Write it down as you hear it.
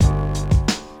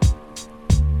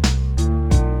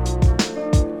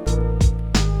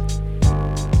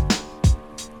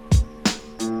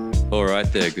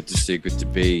out there? Good to see, good to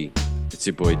be. It's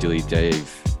your boy Dilly Dave,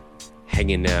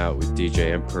 hanging out with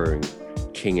DJ Emperor and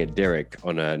King Derek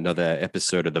on another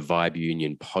episode of the Vibe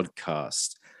Union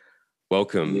podcast.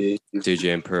 Welcome,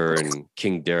 DJ Emperor and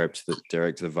King Derek to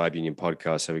the Vibe Union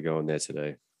podcast. How are we going there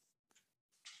today?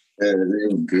 Yeah,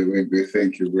 good.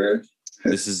 Thank you, bro.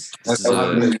 This is Thanks for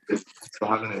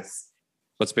having us.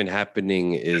 What's been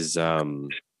happening is, there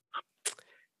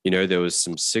was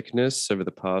some sickness over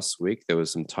the past week. There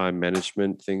was some time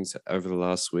management things over the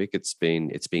last week. It's been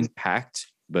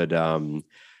packed, but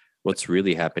what's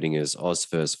really happening is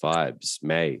Ozverse Vibes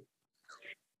May.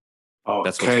 Okay.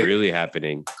 That's what's really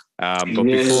happening. But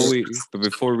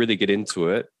before we really get into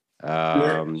it,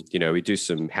 we do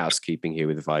some housekeeping here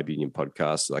with the Vibe Union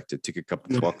podcast. I like to tick a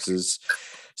couple of boxes.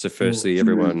 So firstly,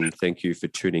 everyone, thank you for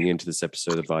tuning into this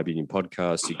episode of the Vibe Union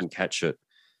podcast. You can catch it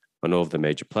on all of the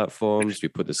major platforms. We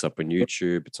put this up on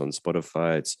YouTube. It's on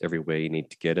Spotify. It's everywhere you need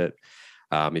to get it.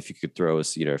 If you could throw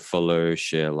us, follow,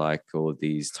 share, like, all of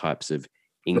these types of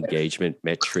engagement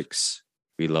metrics,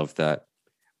 we love that.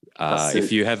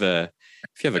 If you have a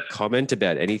comment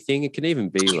about anything, it can even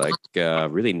be like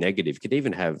really negative. You can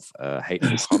even have a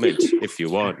hateful comment if you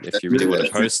want, if you really want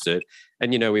to post it.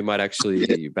 And, we might actually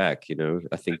get you back.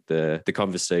 I think the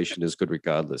conversation is good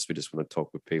regardless. We just want to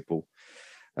talk with people.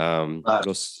 I'd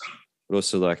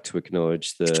also like to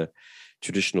acknowledge the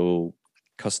traditional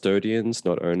custodians,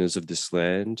 not owners of this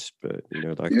land, but,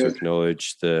 to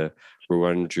acknowledge the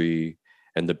Wurundjeri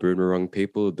and the Boonwurrung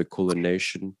people of the Kulin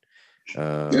Nation.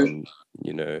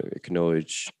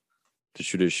 Acknowledge the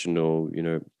traditional,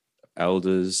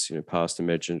 elders, past,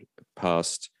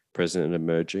 present, and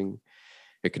emerging.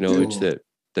 Acknowledge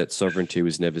that sovereignty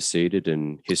was never ceded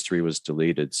and history was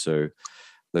deleted. So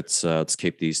let's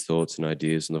keep these thoughts and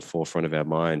ideas in the forefront of our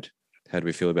mind. How do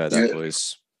we feel about that,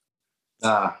 boys?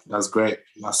 That's great.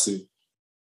 Massive.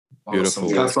 Beautiful.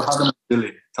 Awesome. Thanks for having us,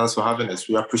 Billy. Thanks for having us.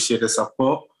 We appreciate the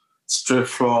support straight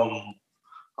from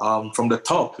the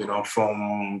top,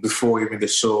 from before even the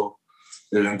show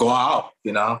even go out,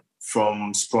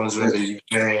 from sponsoring the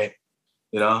event,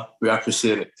 we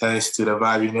appreciate it. Thanks to the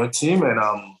Vibe Union team and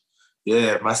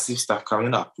massive stuff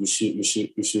coming up. We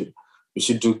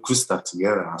should do good stuff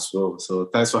together as well. So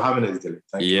thanks for having us, Dilly.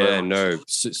 Thank you.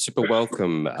 Super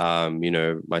welcome.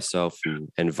 Myself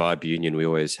and Vibe Union, we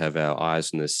always have our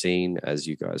eyes on the scene, as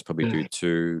you guys probably do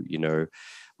too,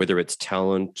 whether it's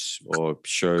talent or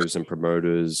shows and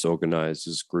promoters,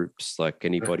 organizers, groups, like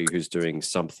anybody who's doing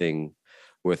something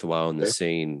worthwhile in the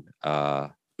scene,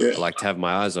 I like to have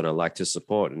my eyes on. I like to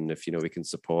support. And if, we can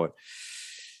support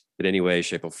in any way,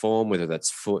 shape or form, whether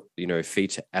that's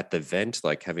feet at the event,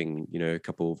 like having, a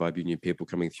couple of Vibe Union people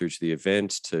coming through to the event,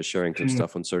 to sharing some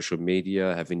stuff on social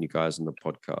media, having you guys on the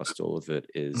podcast, all of it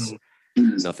is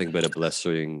nothing but a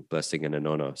blessing and an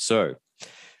honor. So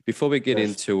before we get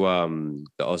into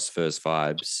the Ozverse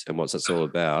Vibes and what that's all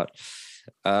about,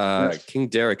 King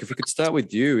Derek, if we could start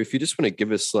with you, if you just want to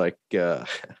give us what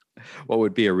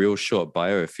would be a real short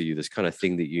bio for you, this kind of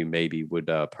thing that you maybe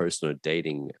would post on a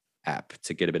dating app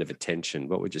to get a bit of attention,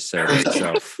 what would you say about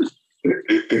yourself?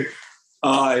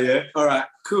 All right,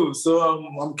 cool. So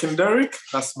I'm King Derek.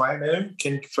 That's my name.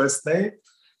 King first name,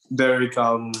 Derek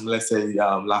let's say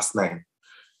last name,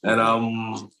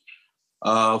 and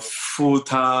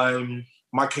full-time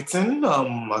marketing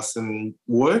as in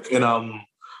work, and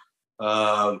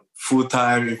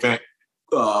full-time event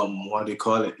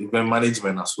event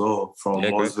management as well from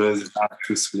Ozverse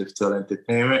to Swiftell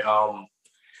Entertainment.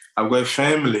 I've got a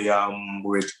family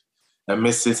with a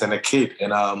missus and a kid,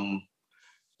 and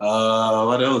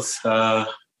what else? A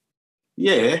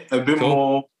bit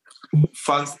more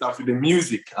fun stuff with the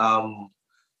music.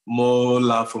 More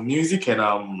love for music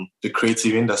and the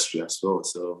creative industry as well.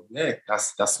 So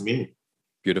that's me.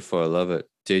 Beautiful, I love it.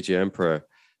 DJ Emperor.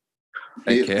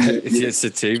 Okay, it's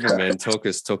Sativa, man. Talk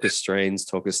us strains,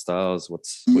 talk us styles. What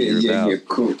you're about? Yeah,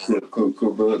 cool,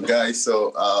 bro. Guys,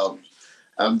 so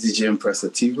I'm DJ Emperor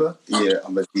Sativa. Yeah,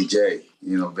 I'm a DJ.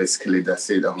 Basically that's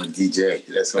it. I'm a DJ.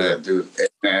 That's what I do.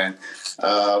 And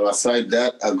aside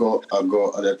that, I got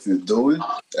other things doing.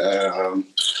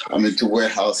 I'm into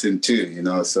warehousing too.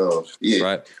 So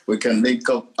we can link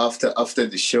up after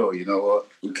the show. You know what?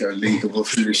 We can link up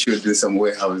after the show, do some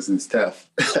warehousing stuff.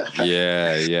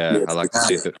 Yeah. I like to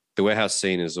see the warehouse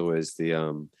scene is always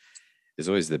the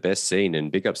best scene,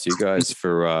 and big ups to you guys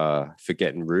for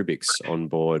getting Rubik's on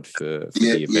board for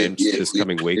the event this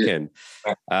coming weekend.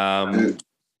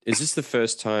 Is this the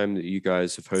first time that you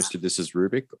guys have hosted this as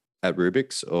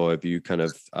Rubik's, or have you kind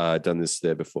of done this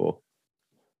there before?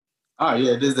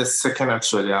 This is the second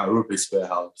actually at Rubik's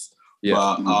Warehouse.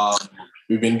 Yeah. But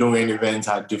we've been doing events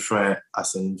at different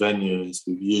as in venues.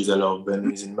 We've used a lot of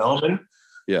venues in Melbourne.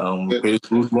 Pretty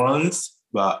good ones,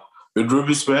 but with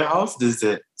Ruby's Warehouse, this is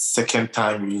the second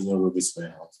time we're using Ruby's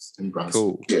Warehouse in Brunswick.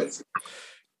 Cool. Yes.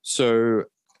 So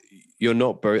you're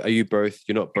not both. Are you both?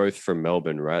 You're not both from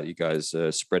Melbourne, right? You guys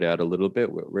spread out a little bit.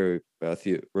 Whereabouts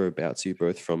are you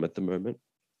both from at the moment?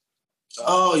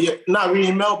 Oh yeah, not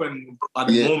really Melbourne at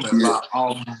the moment, but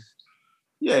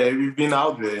we've been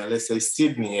out there. Let's say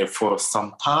Sydney for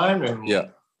some time, and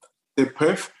the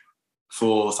Perth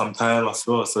for some time as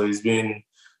well. So it's been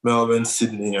Melbourne,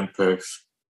 Sydney, and Perth.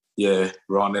 Yeah,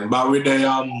 running. But with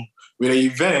the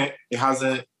event, it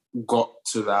hasn't got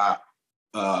to that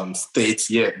state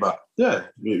yet. But yeah,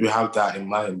 we have that in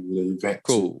mind with the event.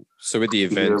 Cool. Too. So with the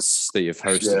events that you've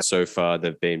hosted so far,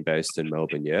 they've been based in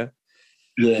Melbourne, yeah?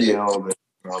 Yeah.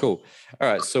 Cool. All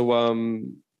right. So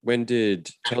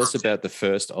tell us about the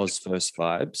first Oz First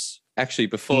Vibes. Actually,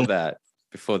 before that.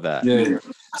 Yeah.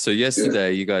 So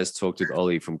yesterday you guys talked with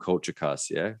Ollie from Culture Cast,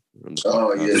 yeah?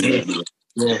 Oh, yeah.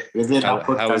 Yeah, we did. How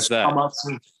was that? How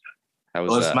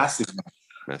was that? Massive.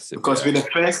 Massive. Because with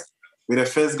the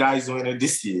first guys doing it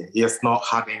this year, he has not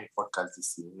had any podcast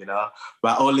this year, you know.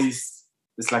 But Ollie's,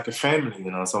 it's like a family,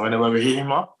 you know. So whenever we hit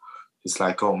him up, it's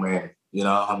like, oh man, you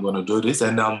know, I'm gonna do this.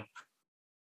 And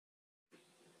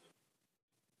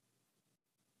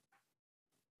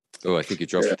Oh, I think you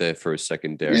dropped there for a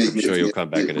second, Derek. I'm sure you'll come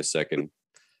back in a second.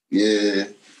 Yeah.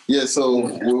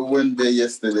 So we went there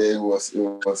yesterday. It was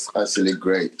actually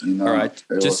great. You know. All right.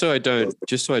 Just so I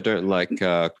don't like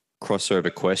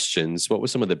crossover questions. What were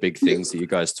some of the big things that you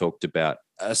guys talked about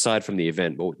aside from the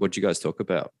event? What did you guys talk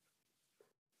about?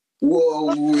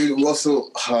 Well, we also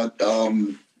had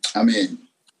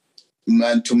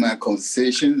man-to-man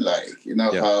conversation, like, you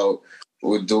know, how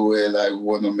we do it, like, we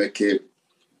want to make it,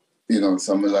 you know,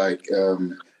 something like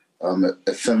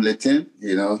a family thing,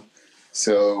 you know.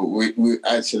 So we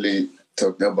actually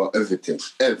talked about everything,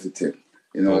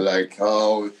 you know, like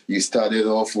how you started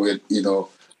off with, you know,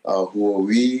 who are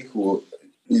we,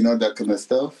 you know, that kind of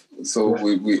stuff. So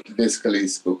we basically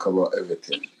spoke about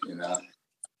everything, you know.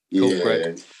 Cool,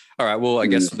 great. All right. Well, I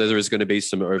guess there is going to be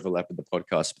some overlap in the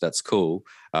podcast, but that's cool.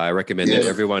 I recommend that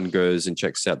everyone goes and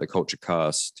checks out the Culture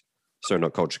Cast. Sorry,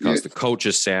 not Culture Cast, the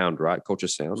Culture Sound, right? Culture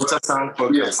Sound. Culture Sound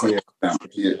podcast.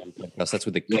 Yeah. That's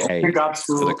with the K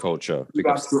for the culture. Big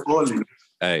ups to Ollie.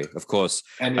 Hey, of course.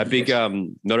 A big,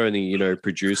 not only, you know,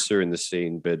 producer in the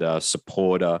scene, but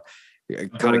supporter,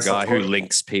 kind of guy who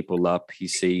links people up. He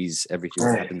sees everything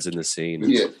that happens in the scene.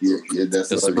 Yeah. That's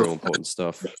the real important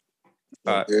stuff.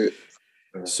 All right.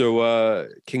 So,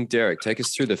 King Derek, take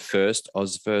us through the first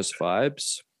Ozverse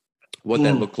Vibes. What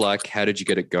that looked like, how did you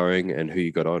get it going, and who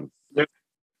you got on?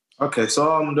 Okay, so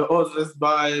the Ozverse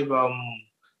Vibe,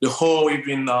 the whole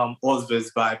even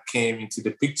Ozverse Vibe came into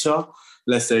the picture,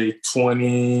 let's say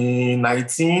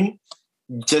 2019,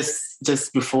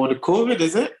 just before the COVID,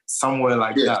 is it? Somewhere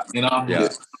like that. You know,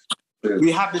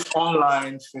 we had this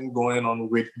online thing going on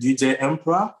with DJ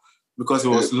Emperor because it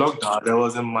was lockdown. There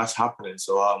wasn't much happening.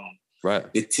 So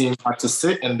the team had to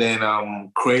sit and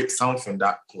then create something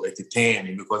that could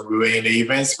entertain because we were in the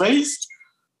event space.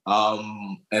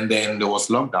 And then there was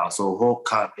lockdown. So whole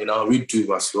can't, you know, we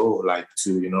do as well, like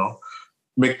to, you know,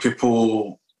 get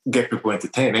people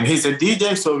entertained. And he's a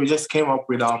DJ, so we just came up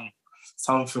with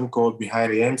something called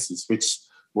Behind the MCs, which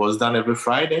was done every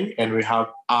Friday. And we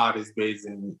have artists based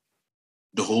in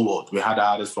the whole world. We had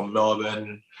artists from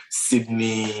Melbourne,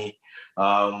 Sydney,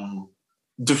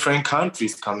 different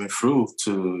countries coming through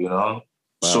to, you know,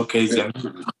 showcase their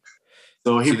music.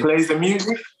 So he plays the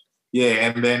music. Yeah,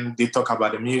 and then they talk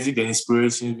about the music, the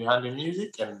inspiration behind the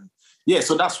music. And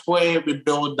so that's where we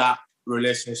build that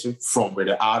relationship from with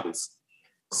the artists.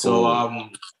 Cool. So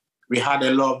we had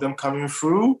a lot of them coming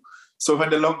through. So when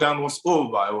the lockdown was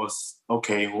over, it was,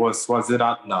 okay, what's it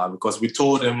at now? Because we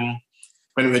told them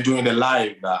when we were doing the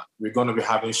live that we're going to be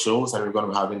having shows and we're going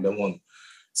to be having them on.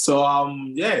 So,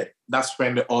 that's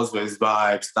when the Ozverse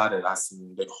Vibe started, as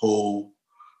in the whole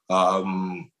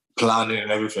planning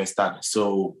and everything started.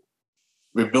 So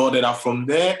we built it up from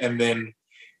there, and then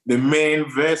the main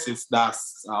verses,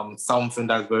 that's something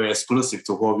that's very exclusive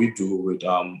to what we do with,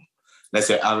 let's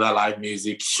say, other live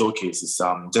music showcases,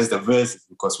 just the verses,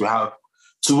 because we have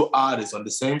two artists on the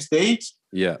same stage,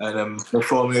 and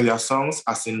performing their songs,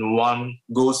 as in one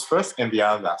goes first and the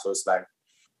other. So it's like,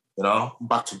 you know,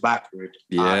 back to back with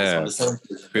artists on the same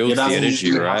stage. Builds the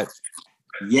energy, right?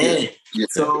 Yeah.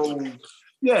 So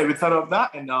we thought of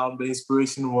that, and the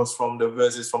inspiration was from the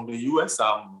verses from the US,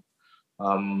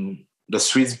 the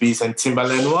Sweet Beats and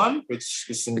Timbaland one, which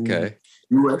is in the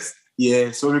US.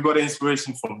 Yeah, so we got the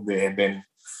inspiration from there, and then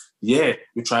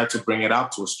we try to bring it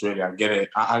up to Australia, get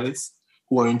artists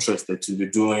who are interested to be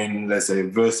doing, let's say,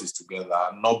 verses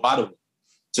together, not battle,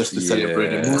 just to celebrate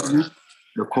the music,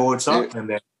 the culture, and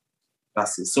then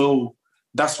that's it. So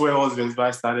that's where Osvers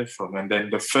Vibe started from. And then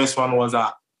the first one was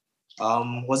at,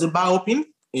 was it Bar Open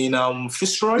in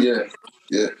Fitzroy?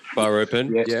 Yeah. Bar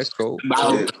Open? Yeah, cool.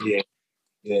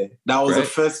 Yeah. That was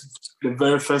the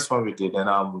very first one we did.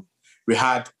 And we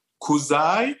had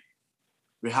Kuzai,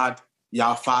 we had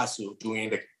Yafaso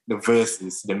doing the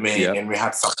verses, the main, and we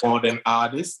had supporting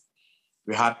artists.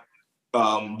 We had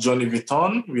Johnny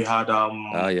Vuitton, we had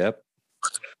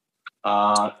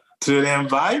Trillion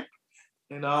Vibe,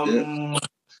 and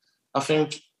I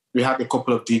think we had a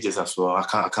couple of DJs as well. I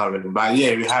can't remember. But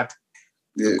yeah, we had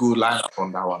a good lineup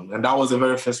on that one. And that was the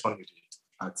very first one we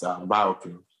did at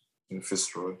Biopen in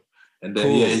Fitzroy. And then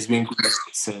it's been good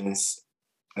since,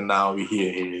 and now we're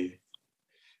here.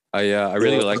 I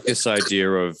really like this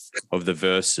idea of the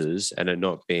verses and it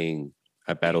not being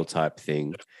a battle type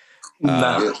thing.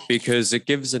 Because it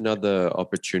gives another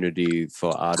opportunity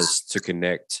for artists to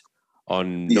connect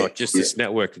on not just this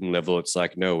networking level. It's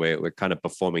like, no, we're kind of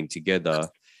performing together.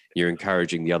 You're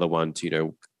encouraging the other one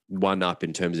to, one up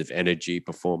in terms of energy,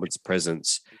 performance,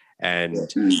 presence. And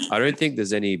I don't think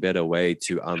there's any better way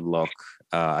to unlock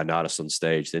an artist on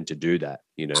stage than to do that,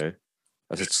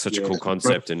 That's such a cool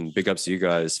concept, and big ups to you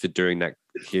guys for doing that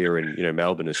here in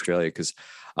Melbourne, Australia, because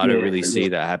I don't really see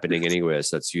that happening anywhere.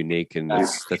 So that's unique, and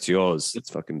that's yours. It's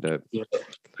fucking dope. Yeah,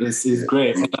 it's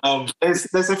great.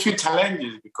 There's a few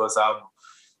challenges because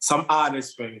some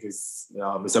artists think it's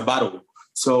a battle,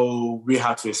 so we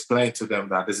have to explain to them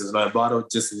that this is not a battle.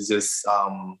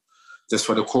 Just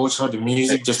for the culture, the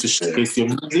music, just to showcase your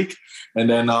music. And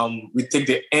then we take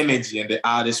the energy and the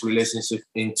artist relationship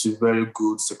into very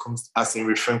good circumstances, and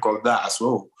we think of that as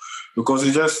well. Because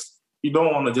you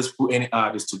don't want to just put any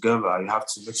artist together. You have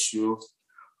to make sure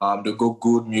they got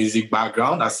good music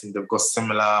background, as in they've got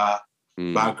similar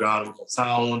background with the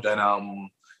sound, and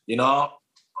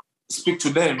speak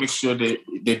to them, make sure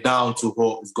they're down to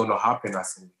what is going to happen,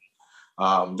 as in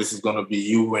this is going to be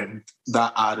you and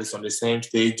that artist on the same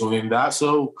stage doing that.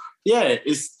 So,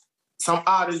 it's some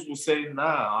artists will say,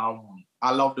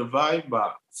 I love the vibe,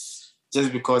 but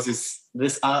just because it's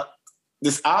this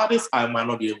artist, I might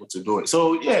not be able to do it.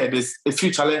 So, there's a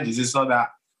few challenges. It's not that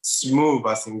smooth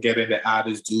as in getting the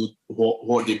artists do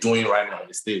what they're doing right now on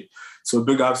the stage. So,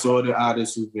 big ups to all the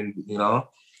artists who've been,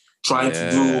 trying to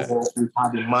do what we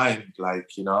had in mind,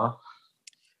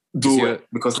 do it,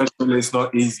 because actually it's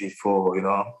not easy for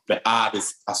the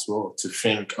artist as well to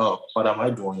think, what am I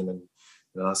doing?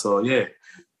 And so you're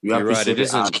right.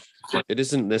 It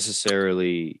isn't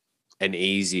necessarily an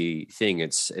easy thing.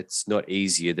 It's not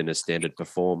easier than a standard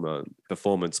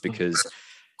performance because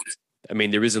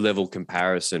there is a level of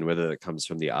comparison, whether it comes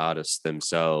from the artists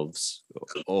themselves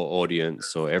or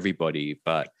audience or everybody.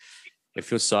 But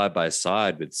if you're side by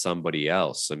side with somebody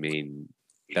else,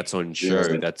 that's on show.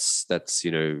 That's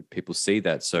people see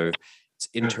that. So it's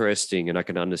interesting, and I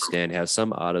can understand how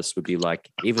some artists would be like,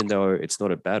 even though it's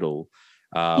not a battle,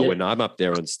 when I'm up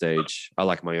there on stage, I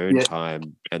like my own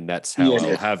time, and that's how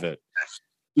I'll have it.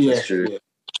 That's true.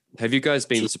 Have you guys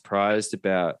been surprised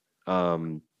about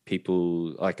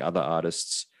people, like other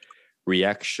artists'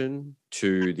 reaction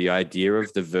to the idea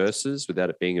of the verses without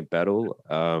it being a battle?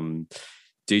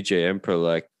 DJ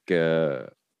Emperor,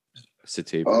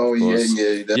 Sativa. Oh,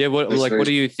 yeah. What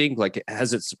do you think? Like,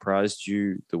 has it surprised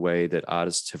you the way that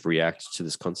artists have reacted to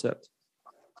this concept?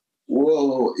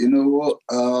 Well, you know what?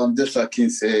 Just like King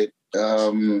said,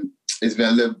 it's been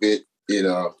a little bit,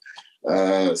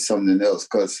 something else,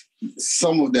 because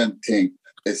some of them think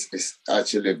it's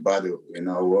actually a battle, and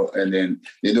then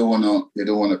they don't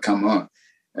wanna come on,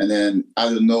 and then I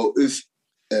don't know if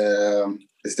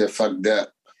it's the fact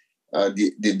that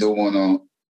they don't wanna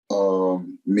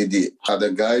meet the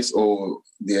other guys, or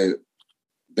they're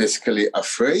basically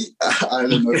afraid. I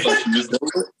don't know if I should use that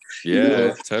word.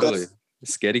 Yeah, totally.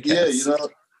 Scaredy cats.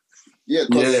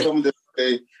 Because some of them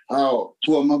say, who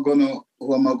am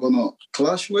I gonna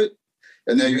clash with?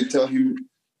 And then you tell him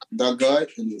that guy,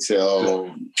 and you say,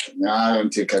 I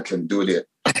don't think I can do that.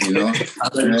 And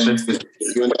then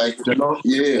you're like,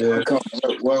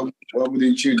 why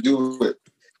wouldn't you do it?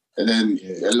 And then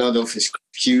a lot of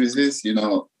excuses, and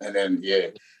then,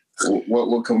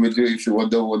 what can we do? If you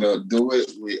don't want to do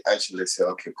it, we actually say,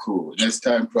 okay, cool. Next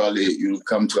time, probably you'll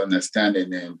come to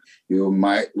understanding, and you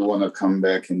might want to come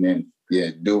back and then,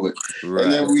 do it. Right.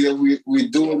 And then we're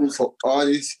doing it for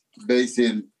artists based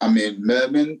in,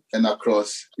 Melbourne and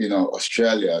across,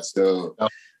 Australia. So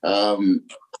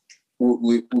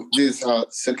this is our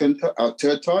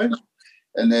third time.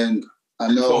 And then I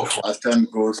know as time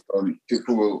goes on,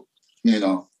 people will,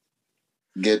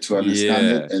 get to understand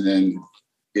it, and then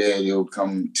they'll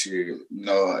come to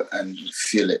know and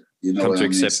feel it. You know, come to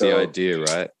accept the idea,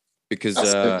 right? Because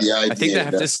I think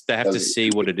they have to see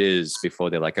what it is before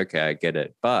they're like, okay, I get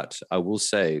it. But I will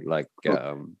say, like,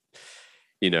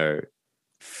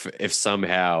 if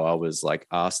somehow I was like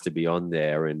asked to be on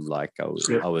there and like I was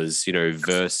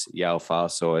verse Yao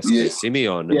Faso or SK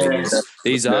Simeon, I mean,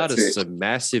 these artists are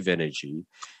massive energy.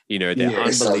 They're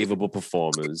unbelievable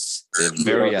performers. They're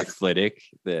very athletic.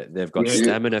 They've got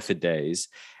stamina for days.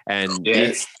 And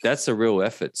that's a real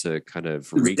effort to kind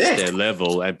of reach their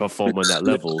level and perform on that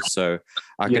level. So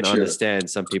I can understand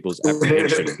some people's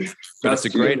apprehension, but it's a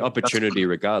great opportunity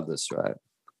regardless, right?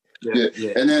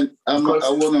 Yeah. And then I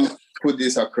want to put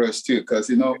this across too, because,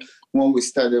 when we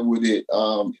started with it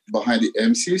behind the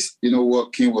MCs,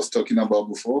 what King was talking about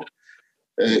before,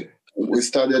 we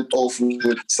started off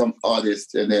with some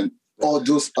artists, and then all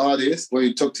those artists, when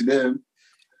you talk to them,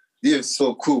 they're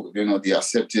so cool. They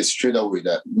accept it straight away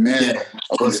that, man,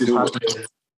 I want to do it.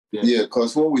 Yeah,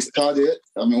 because when we started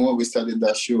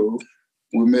that show,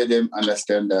 we made them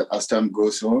understand that as time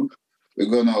goes on, we're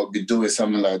going to be doing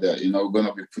something like that. We're going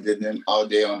to be putting them out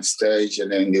there on stage,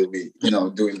 and then they'll be,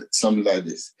 doing something like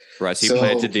this. Right, so you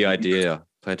planted the idea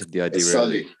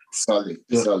really. Solid.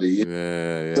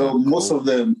 Yeah. So most of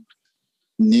them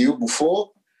knew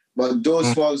before, but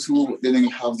those ones who didn't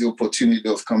have the opportunity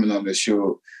of coming on the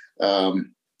show,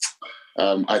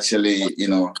 actually,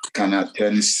 kind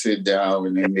of sit down,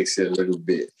 and it makes it a little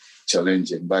bit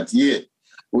challenging. But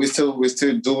we're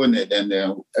still doing it, and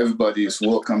everybody is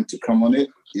welcome to come on it,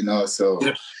 so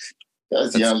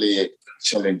that's the only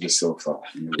challenges so far.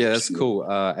 Yeah, that's cool.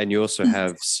 And you also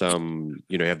have some,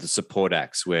 you have the support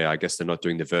acts where I guess they're not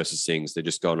doing the versus things, they're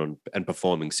just going on and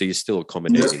performing. So you're still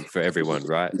accommodating for everyone,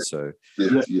 right? So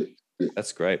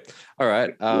that's great. All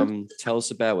right. Tell us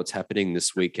about what's happening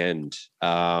this weekend.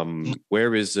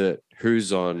 Where is it?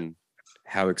 Who's on?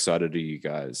 How excited are you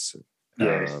guys?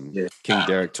 King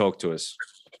Derek, talk to us.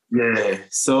 Yeah.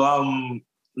 So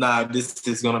now this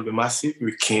is gonna be massive.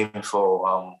 We came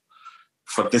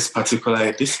for this particular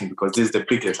edition because this is the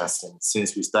biggest I've seen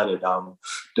since we started.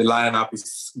 The lineup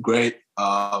is great.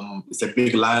 It's a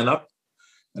big lineup,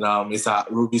 and it's at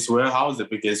Ruby's Warehouse, the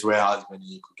biggest warehouse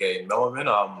venue you could get in Melbourne.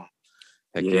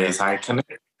 It's iconic.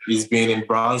 It's been in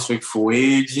Brunswick for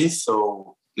ages,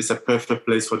 so it's a perfect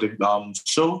place for the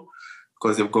show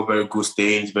because they've got very good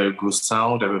stage, very good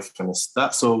sound, everything is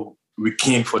that. So we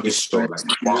came for this show,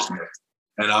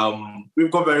 and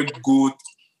we've got very good,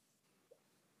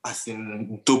 as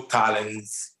in dope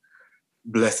talents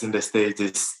blessing the stage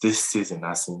this season,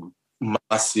 as in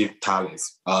massive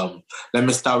talents. Let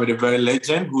me start with a very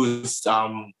legend who's a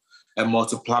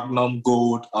multi-platinum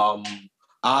gold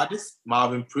artist,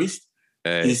 Marvin Priest.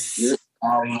 He's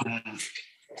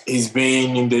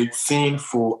been in the scene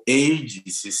for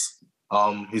ages.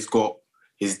 He's got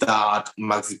his dad,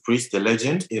 Maxi Priest, the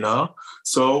legend,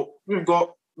 So we've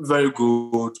got very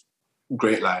good,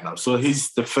 great lineup. So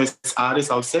he's the first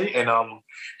artist, I would say, and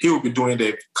he will be doing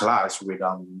the clash with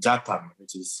Jatan,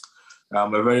 which is a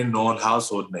very known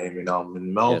household name in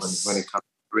Melbourne when it comes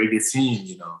to reggae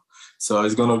scene, So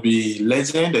it's gonna be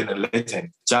legend and a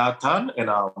legend, Jatan and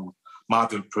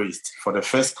Marvin Priest for the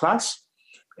first clash,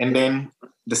 and then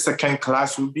the second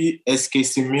clash will be SK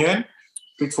Simeon,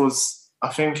 which was, I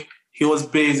think, he was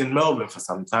based in Melbourne for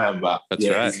some time, but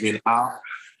right.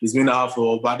 He's been out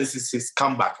for, but this is his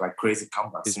comeback, like crazy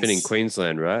comeback. He's been in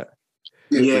Queensland, right?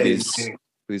 Yeah, with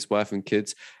his wife and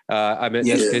kids. I met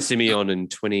SK Simeon in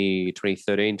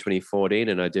 2013, 2014,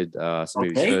 and I did some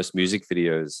of his first music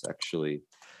videos, actually.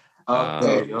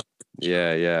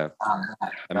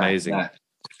 Amazing.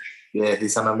 Yeah,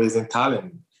 he's an amazing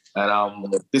talent.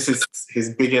 And this is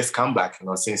his biggest comeback,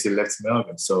 since he left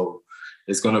Melbourne. So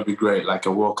it's going to be great, like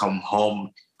a welcome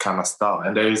home kind of style.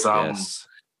 And there is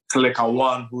Kaleka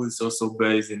One, who is also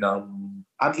based in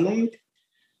Adelaide,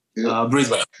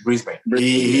 Brisbane.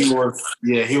 He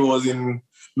was in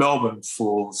Melbourne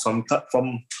for for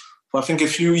I think a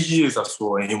few years or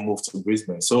so, and he moved to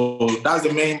Brisbane. So that's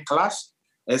the main clash: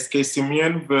 SK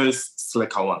Simeon versus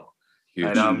Kaleka One.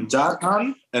 Huge. And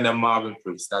Jatan and then Marvin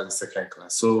Priest. That's the second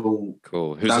class. So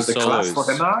cool. Who's that's the solos? class for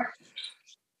the night.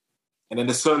 And then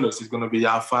the solos is going to be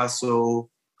Alfaso,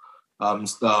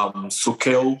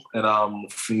 Sukeo, and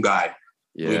Fungai.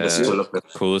 Yeah,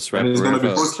 coolest rapper and it's going to be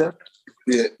ever. hosted.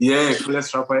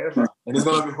 Coolest rapper ever. And it's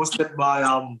going to be hosted by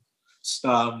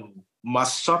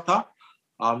Mashata,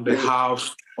 the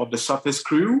half of the Shortest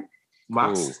crew,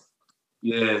 Max. Cool.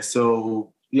 Yeah,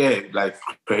 so yeah, like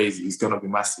crazy. It's gonna be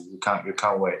massive. We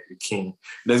can't wait. We can.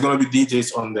 There's gonna be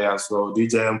DJs on there as well.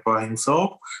 DJ Empire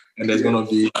himself, and there's gonna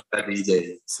be a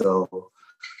DJ. So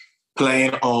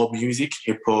playing all music,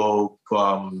 hip hop,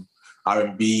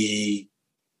 R&B,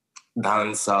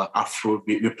 dance, Afro.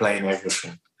 We're playing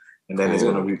everything, and then it's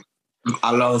gonna be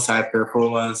alongside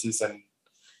performances and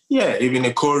even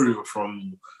a choreo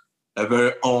from a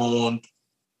very own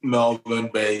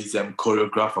Melbourne-based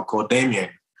choreographer called Damien.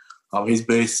 He's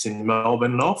based in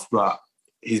Melbourne North, but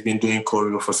he's been doing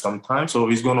choreo for some time. So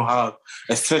he's going to have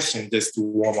a session just to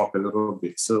warm up a little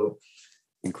bit. So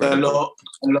Incredible.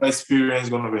 a lot of experience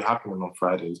going to be happening on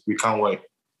Fridays. We can't wait.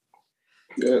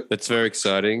 Yeah. That's very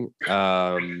exciting.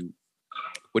 What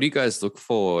do you guys look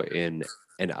for in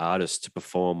an artist to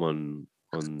perform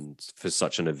on for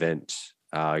such an event?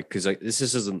 Because this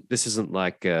isn't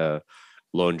like a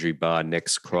Laundry Bar,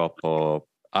 Next Crop, or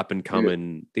up and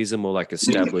coming. Yeah. These are more like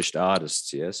established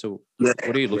artists. Yeah. So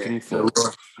what are you looking for?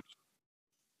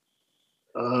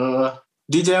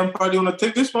 DJ Empire, do you want to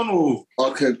take this one? Or?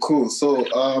 Okay, cool. So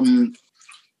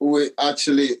we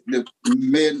actually, the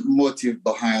main motive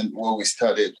behind what we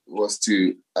started was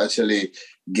to actually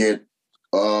get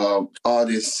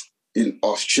artists in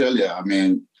Australia. I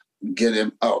mean, get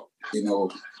them out,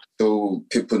 so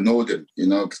people know them,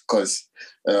 because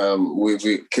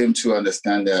we came to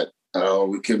understand that,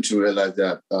 we came to realize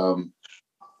that,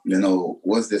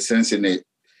 what's the sense in it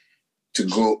to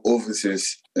go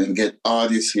overseas and get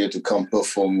artists here to come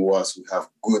perform whilst we have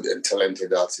good and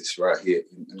talented artists right here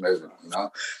in Melbourne,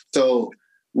 So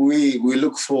we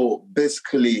look for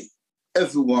basically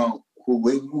everyone who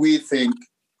we think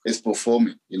is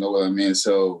performing, you know what I mean?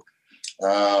 So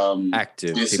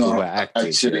active, people who are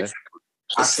active.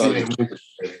 Actually,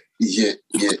 yeah.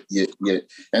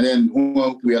 And then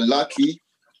when we are lucky,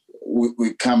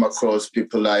 we come across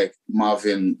people like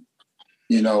Marvin,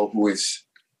 who is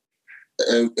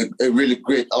a really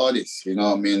great artist, you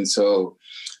know what I mean? So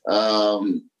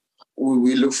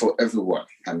we look for everyone.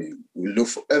 I mean, we look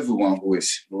for everyone who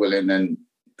is willing and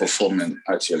performing,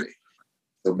 actually.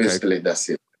 So basically, that's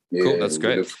it. Yeah, cool, that's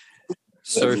great.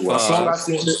 So far, as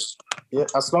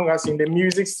long as in the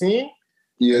music scene,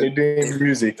 you're doing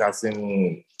music as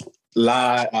in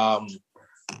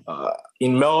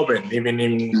in Melbourne, even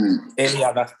in any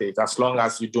other state, as long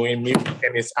as you're doing music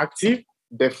and it's active,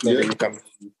 definitely you can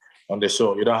be on the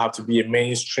show. You don't have to be a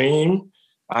mainstream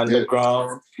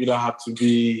underground. You don't have to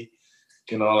be,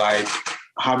 like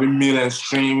having million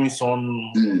streams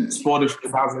on Spotify.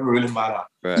 It doesn't really matter.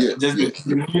 Right. Just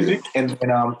the music, and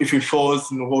then if it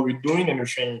falls in what we're doing and we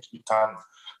think we can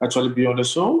actually be on the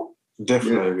show,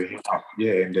 definitely.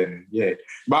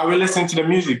 But we listen to the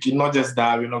music. It's not just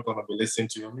that we're not going to be listening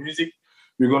to your music.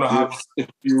 We're going to have a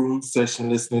few sessions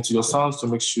listening to your sounds to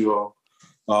make sure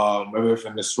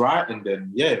everything is right, and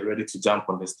then ready to jump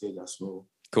on the stage as well.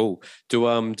 Cool. Do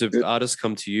artists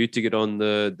come to you to get on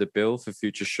the bill for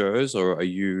future shows, or are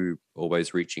you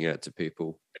always reaching out to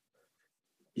people?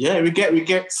 Yeah, we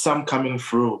get some coming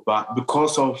through, but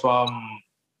because of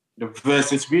the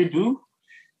verses we do,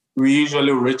 we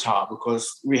usually reach out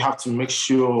because we have to make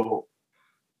sure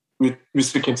we're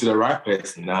speaking to the right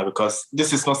person now, because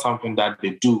this is not something that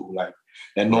they do, like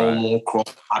a normal crop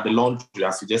at the laundry,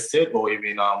 as you just said, or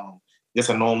even just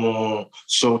a normal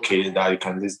showcase that you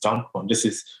can just jump on. This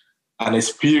is an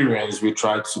experience we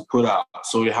try to put out,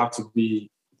 so you have to be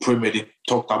premeditated,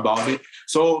 talk about it.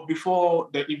 So before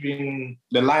the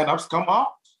lineups come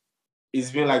out,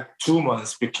 it's been like 2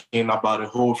 months speaking about the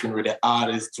whole thing with the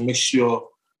artists to make sure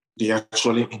they're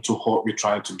actually into what we're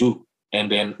trying to do. And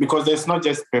then, because there's not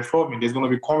just performing, there's going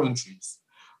to be commentaries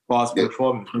for us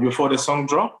performing before the song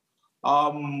drop.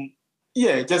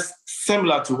 Just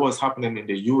similar to what's happening in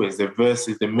the US,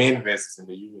 the main verses in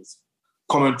the US,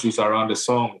 commentaries around the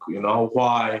song,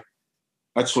 why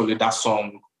actually that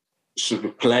song should be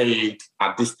played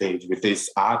at this stage with this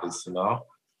artist,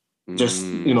 just,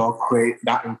 create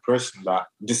that impression that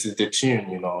this is the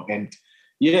tune, and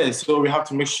so we have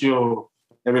to make sure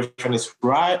everything is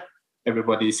right,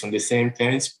 everybody's on the same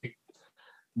thing,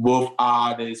 both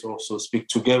artists also speak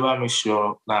together, make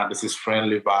sure this is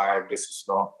friendly vibe, this is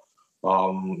not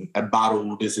a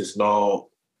battle, this is not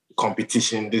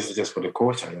competition, this is just for the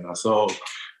culture, So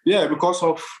because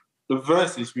of the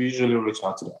verses, we usually reach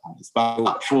out to the artists.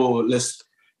 But for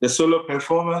the solo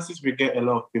performances, we get a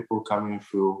lot of people coming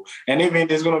through. And even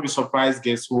there's going to be surprise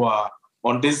guests who are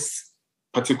on this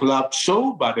particular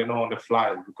show, but they're not on the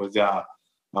fly because they are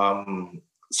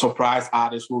surprise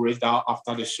artists who reached out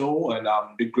after the show and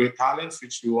the great talents,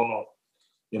 which we want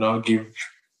to, give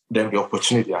them the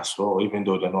opportunity as well, even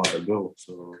though they're not on the bill.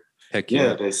 So, heck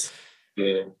yeah.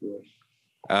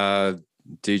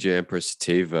 DJ Empress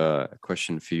Sativa, a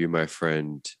question for you, my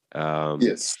friend.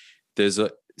 Yes. There's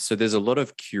a lot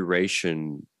of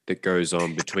curation that goes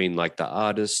on between like the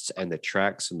artists and the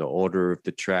tracks and the order of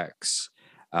the tracks.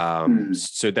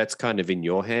 So that's kind of in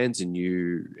your hands, and do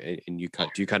you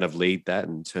kind of lead that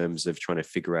in terms of trying to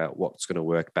figure out what's going to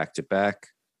work back to back?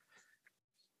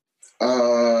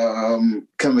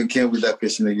 Come again with that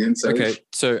question again. Sorry. Okay,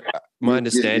 so my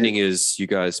understanding is you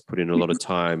guys put in a lot of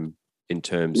time in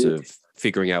terms of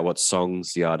figuring out what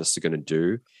songs the artists are going to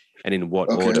do and in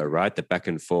what order, right? The back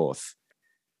and forth.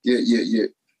 Yeah.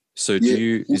 So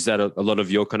is that a lot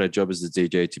of your kind of job as a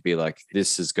DJ to be like,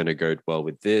 this is going to go well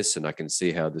with this, and I can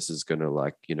see how this is going to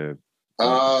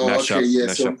mash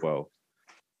up well.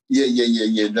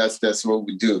 Yeah. That's what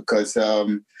we do. Because,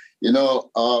 when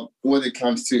it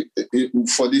comes to,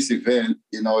 for this event,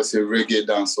 it's a reggae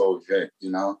dancehall event,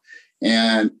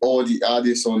 and all the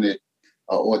artists on it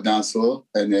are all dancehall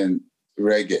and then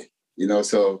reggae,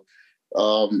 so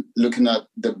looking at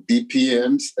the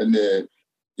BPMs and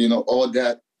all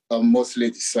that, mostly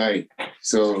design.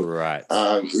 So right.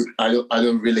 I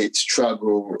don't really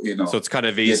struggle, So it's kind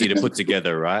of easy to put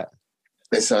together, right?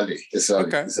 Exactly.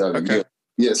 Okay.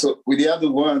 Yeah. So with the other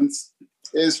ones,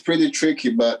 it's pretty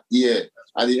tricky, but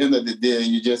at the end of the day,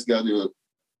 you just got to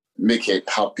make it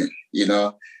happen,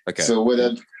 Okay. So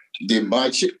whether they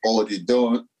match it or they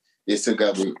don't, they still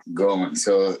got to go on.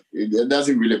 So it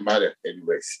doesn't really matter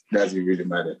anyways. Doesn't really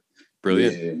matter.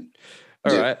 Brilliant.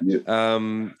 Yeah. All right.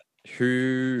 Yeah.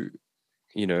 Who,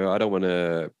 I don't want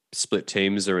to split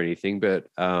teams or anything, but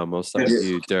I'll start with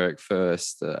you, Derek,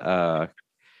 first.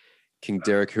 King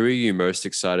Derek, who are you most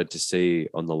excited to see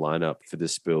on the lineup for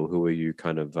this bill? Who are you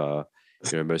kind of,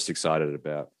 most excited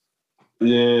about?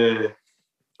 Yeah.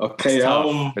 Okay.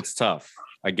 It's tough.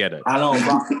 I get it. I know,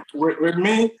 but with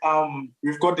me,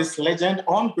 we've got this legend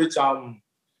on, which I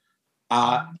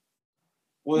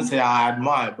wouldn't say I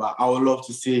admire, but I would love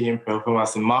to see him perform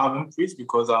as Marvin Priest,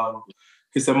 because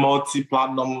he's a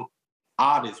multi-platinum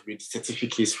artist with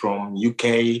certificates from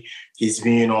UK. He's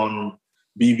been on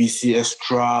BBC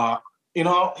Extra.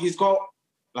 He's got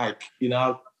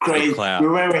crazy. We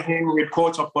were with him with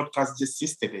Culture Podcast just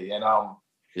yesterday, and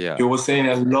he was saying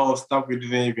a lot of stuff we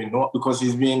didn't even know, because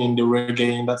he's been in the reggae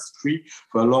industry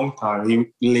for a long time.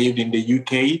 He lived in the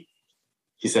UK.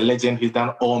 He's a legend. He's done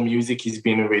all music. He's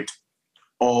been with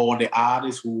all the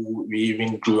artists who we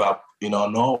even grew up,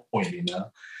 knowing,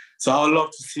 So I would love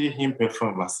to see him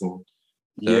perform,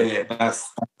 Yeah, that's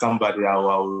somebody I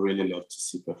would really love to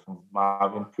see perform.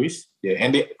 Marvin Priest. Yeah,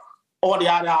 and all the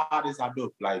other artists are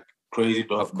dope, like crazy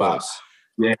dope. Of course.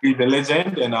 Yeah, he's a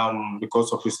legend, and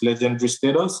because of his legendary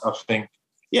status, I think,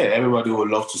 everybody would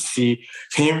love to see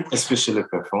him especially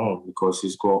perform, because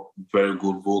he's got very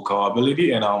good vocal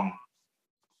ability, and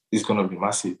it's gonna be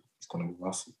massive.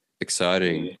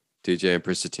 Exciting. Yeah. DJ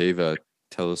Empress Sativa,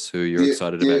 tell us who you're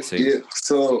excited about seeing. Yeah.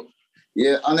 So,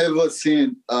 I never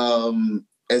seen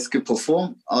SK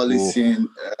perform. I only seen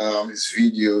his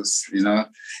videos,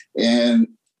 and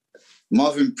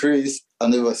Marvin Priest, I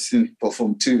never seen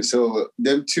perform too. So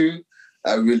them two,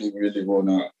 I really, really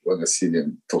wanna see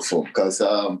them perform, because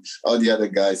all the other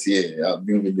guys, I've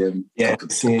been with them.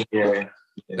 That's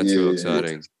real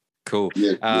exciting. Cool.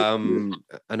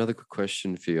 Another quick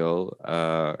question for you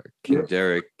all, King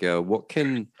Derek. What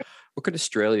can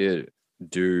Australia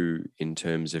do in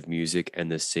terms of music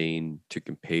and the scene to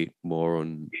compete more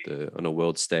on a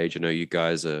world stage? I know you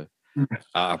guys are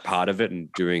part of it and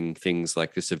doing things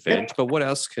like this event, but what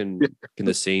else can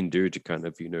the scene do to kind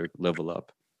of level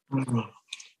up?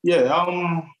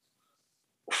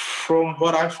 From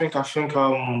what I think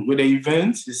with the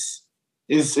events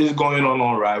is going on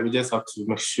all right. We just have to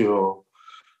make sure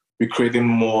we're creating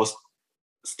more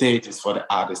stages for the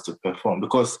artists to perform,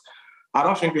 because I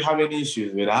don't think we have any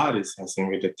issues with the artists,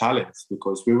 with the talents,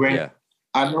 because we went.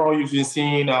 I know you've been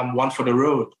seeing One for the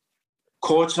Road.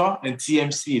 Culture and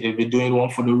TMC, they've been doing One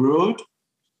for the Road,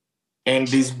 and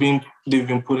they've been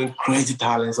putting crazy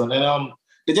talents on, and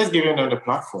they're just giving them the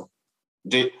platform.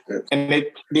 They're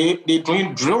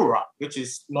doing drill rap, which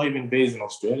is not even based in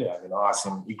Australia.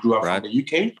 We grew up from the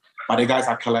UK, but the guys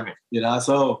are killing it.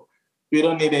 So we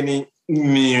don't need any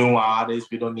new artists.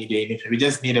 We don't need anything. We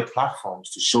just need a platform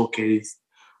to showcase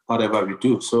whatever we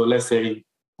do. So let's say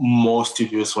more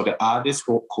studios for the artists,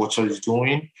 what Culture is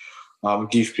doing.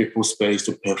 Give people space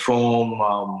to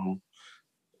perform,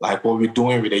 like what we're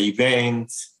doing with the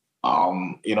events,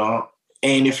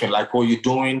 anything like what you're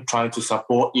doing, trying to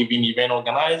support even event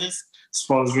organizers,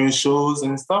 sponsoring shows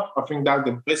and stuff. I think that's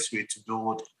the best way to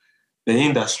build the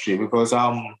industry, because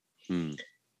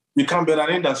you can't build an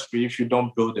industry if you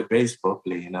don't build the base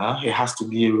properly, you know? It has to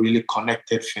be a really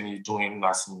connected thing you're doing,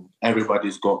 as in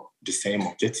everybody's got the same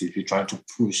objective. You're trying to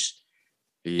push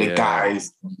the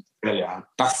guys. Yeah,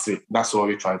 that's it. That's what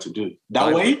we're trying to do.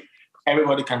 That way,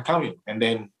 everybody can come in. And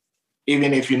then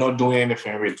even if you're not doing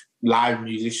anything with live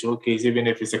music showcase, even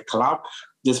if it's a club,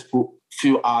 just put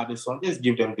few artists on, just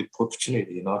give them the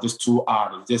opportunity, you know, just 2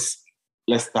 artists, just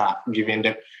let's start giving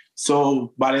them.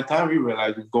 So by the time we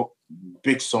realize we've got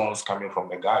big songs coming from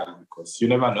the guys, because you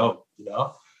never know, you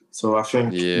know? So I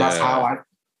think that's how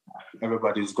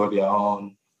everybody's got their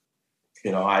own,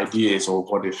 you know, ideas or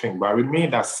what they think. But with me,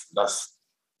 that's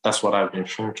what I've been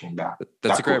thinking.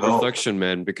 That's a great reflection,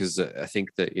 man, because I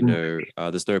think that, you know,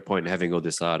 there's no point in having all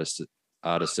this artists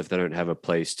if they don't have a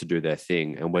place to do their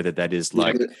thing. And whether that is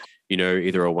like, you know,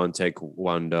 either a one take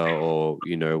wonder or,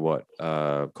 you know, what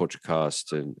Culture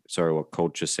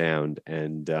Sound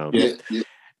and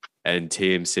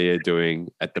TMC are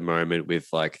doing at the moment with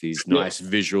like these nice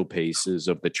visual pieces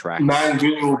of the tracks. Nice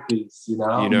visual piece, you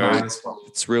know. Nice.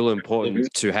 It's real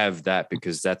important to have that,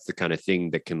 because that's the kind of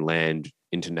thing that can land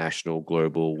international,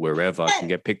 global, wherever, can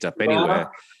get picked up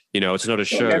anywhere. You know, it's not a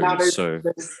show. So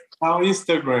on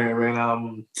Instagram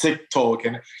and TikTok,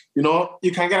 and you know,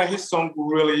 you can get a hit song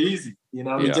really easy. You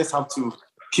know, you just have to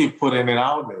keep putting it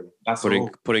out there. That's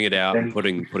putting it out and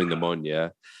putting them on.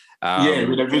 With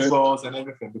the visuals and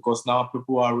everything, because now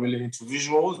people are really into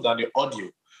visuals than the audio.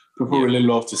 People really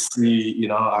love to see, you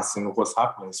know, as in what's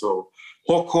happening. So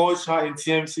what Culture and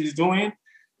TMC is doing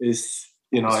is,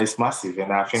 you know, it's massive,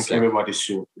 and I think everybody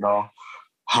should, you know,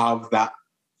 have that.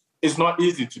 It's not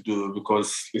easy to do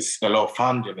because it's a lot of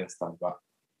funding and stuff, but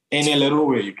any little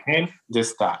way you can,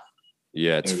 just start.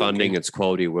 Yeah, it's funding, it's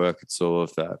quality work, it's all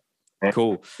of that.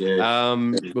 Cool.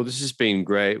 Well, this has been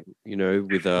great, you know,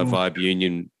 with Vibe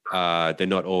Union. They're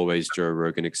not always Joe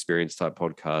Rogan Experience type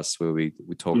podcasts where we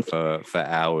talk for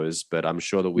hours, but I'm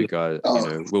sure that we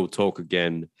we'll talk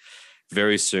again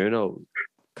very soon. I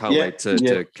can't wait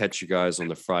to catch you guys on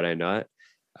the Friday night.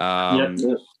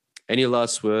 Any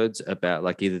last words about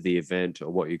like either the event or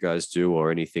what you guys do or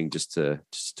anything, just to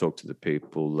talk to the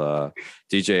people?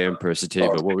 DJ Emperor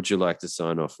Sativa, what would you like to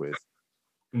sign off with?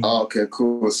 Okay,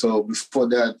 cool. So before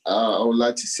that, I would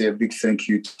like to say a big thank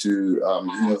you to you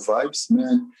know, Vibes,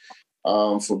 man,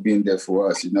 for being there for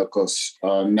us, you know, because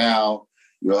now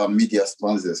you are media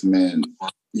sponsors, man.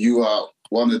 You are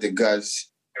one of the guys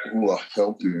who are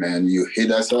helping, man. You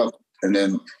hit us up and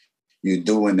then you're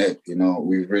doing it, you know.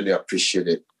 We really appreciate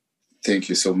it. Thank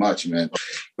you so much, man.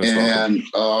 And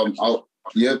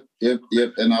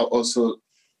And I also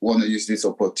want to use this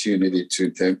opportunity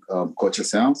to thank Culture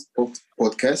Sounds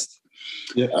podcast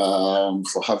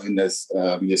for having us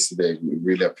yesterday. We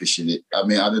really appreciate it. I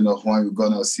mean, I don't know when we're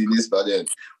gonna see this, but then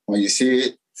when you see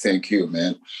it, thank you,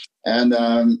 man. And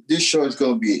this show is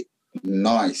gonna be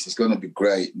nice. It's gonna be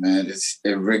great, man. It's a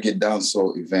reggae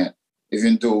dancehall event.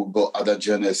 Even though we've got other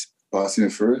genres passing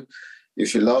through,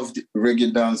 if you love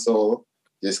reggae dancehall,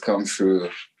 just come through,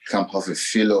 come have a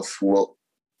feel of what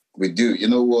we do. You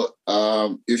know what?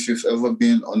 If you've ever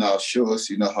been on our shows,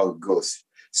 you know how it goes.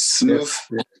 Smooth,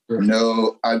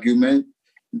 no argument,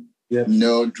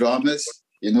 no dramas.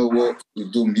 You know what? We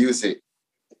do music.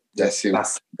 That's it.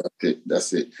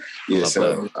 That's it. Yeah,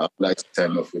 so I'd like to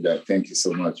sign off with that. Thank you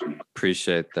so much, man.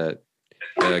 Appreciate that.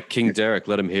 King Derek,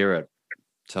 let him hear it.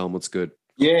 Tell him what's good.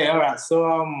 Yeah, all right. So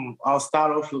I'll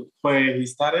start off with where he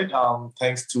started.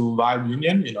 Thanks to Vibe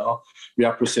Union, you know, we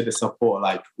appreciate the support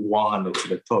like 100 to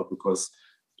the top, because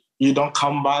you don't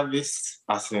come by this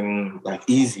as in like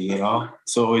easy, you know.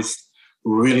 So it's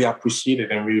really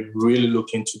appreciated, and we're really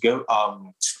looking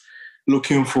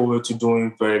forward to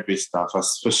doing very big stuff,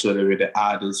 especially with the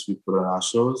artists we put on our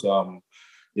shows.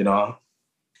 You know,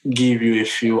 give you a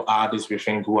few artists we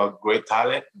think who are great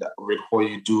talent that with what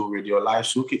you do with your live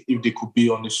show, if they could be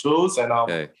on the shows.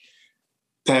 And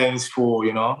thanks for,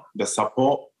 you know, the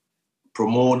support,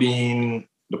 promoting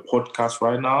the podcast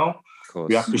right now.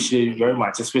 We appreciate you very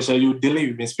much, especially you, Dilly.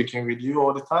 We've been speaking with you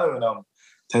all the time, and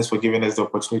thanks for giving us the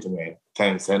opportunity, man.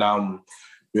 Thanks. And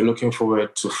we're looking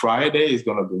forward to Friday. It's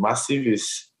gonna be massive.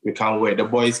 We can't wait. The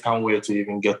boys can't wait to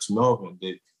even get to know them.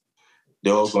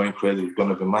 They're all going crazy. It's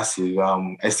gonna be massive.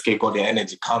 SK got the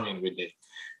energy coming with it.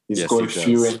 He's got a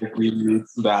few energy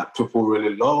that people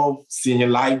really love. Seeing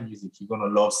live music, you're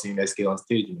gonna love seeing SK on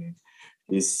stage, man.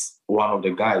 He's one of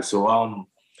the guys. So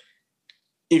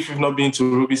if you've not been to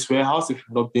Ruby's Warehouse, if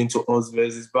you've not been to Us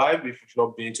versus Vibe, if you've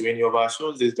not been to any of our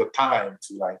shows, there's the time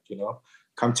to, like, you know,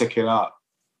 come check it out.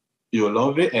 You'll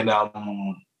love it. And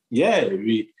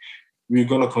we're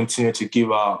gonna continue to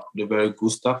give out the very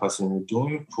good stuff as we're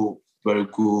doing. Put very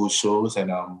good shows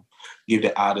and give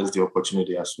the artists the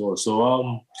opportunity as well.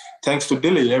 So thanks to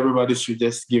Dilly, everybody should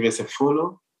just give us a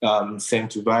follow,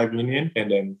 send to Vibe Union,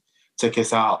 and then check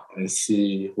us out and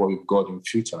see what we've got in the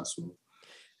future. So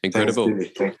incredible.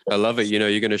 Thanks, Dilly. I love it.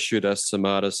 You're going to shoot us some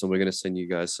artists, and we're going to send you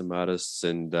guys some artists,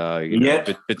 and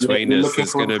between us,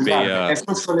 there's going to be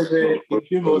especially the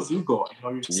females you got.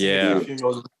 You've seen the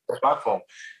females on the platform.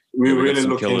 We're really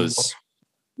looking. Killers.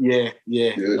 Yeah.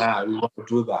 Nah, we want to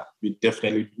do that. We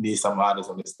definitely need some artists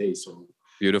on the stage. So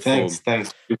beautiful.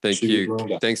 Thanks. Thank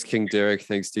you. Thanks, King Derek.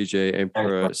 Thanks, DJ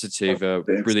Emperor Sativa.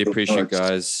 Really appreciate you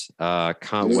guys.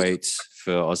 Can't wait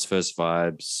for Ozfest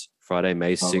Vibes, Friday,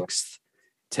 May 6th.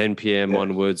 10 p.m.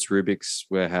 onwards, Rubik's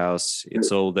Warehouse.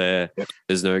 It's all there.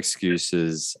 There's no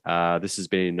excuses. This has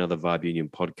been another Vibe Union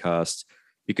podcast.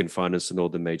 You can find us on all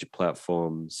the major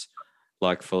platforms.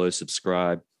 Like, follow,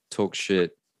 subscribe, talk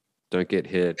shit, don't get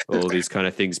hit, all these kind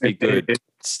of things. Be good,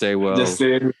 stay well. Just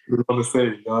say what you want to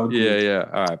say. Yeah.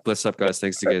 All right. Bless up, guys.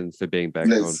 Thanks again for being back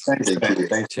on.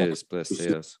 Thanks. Cheers. Bless.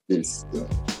 See us. Peace.